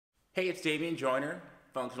Hey, it's Damien, Joyner,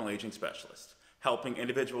 Functional Aging Specialist, helping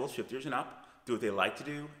individuals, shifters and up, do what they like to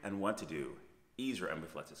do and want to do, ease or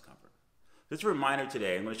ambiflex discomfort. Just a reminder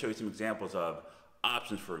today, I'm going to show you some examples of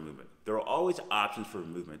options for movement. There are always options for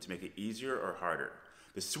movement to make it easier or harder.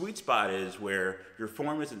 The sweet spot is where your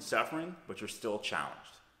form isn't suffering, but you're still challenged.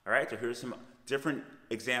 All right, so here's some different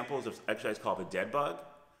examples of exercise called a dead bug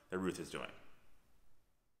that Ruth is doing.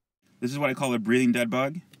 This is what I call a breathing dead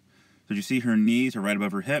bug. So you see her knees are right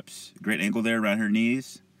above her hips, great angle there around her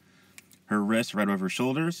knees. Her wrists right above her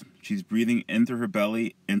shoulders. She's breathing in through her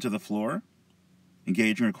belly into the floor,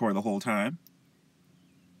 engaging her core the whole time.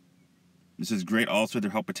 This is great also to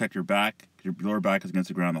help protect your back. Your lower back is against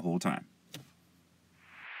the ground the whole time.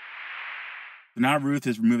 Now Ruth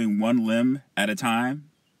is removing one limb at a time,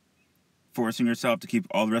 forcing herself to keep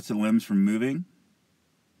all the rest of the limbs from moving.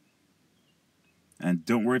 And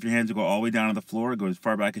don't worry if your hands will go all the way down to the floor. Go as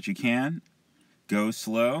far back as you can. Go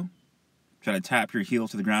slow. Try to tap your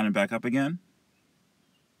heels to the ground and back up again.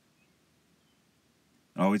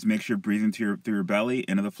 Always make sure you're breathing through your belly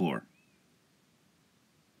into the floor.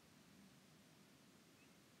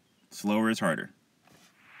 Slower is harder.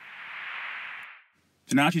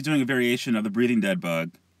 So now she's doing a variation of the breathing dead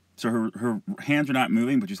bug. So her hands are not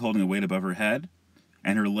moving, but she's holding a weight above her head,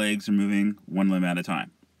 and her legs are moving one limb at a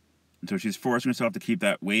time. And so she's forcing herself to keep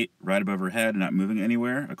that weight right above her head and not moving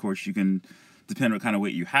anywhere. Of course, you can, depend on what kind of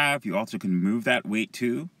weight you have, you also can move that weight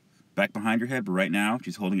too, back behind your head, but right now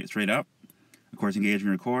she's holding it straight up. Of course, engaging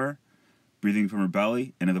her core, breathing from her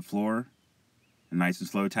belly into the floor, and nice and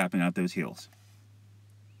slow tapping out those heels.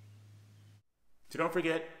 So don't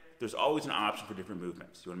forget, there's always an option for different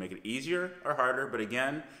movements. You want to make it easier or harder, but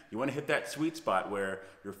again, you want to hit that sweet spot where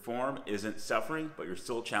your form isn't suffering, but you're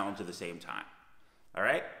still challenged at the same time. All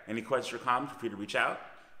right? Any questions or comments, feel free to reach out,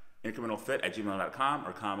 incrementalfit@gmail.com,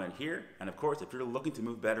 or comment here. And of course, if you're looking to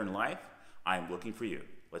move better in life, I am looking for you.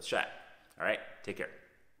 Let's chat. All right? Take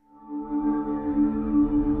care.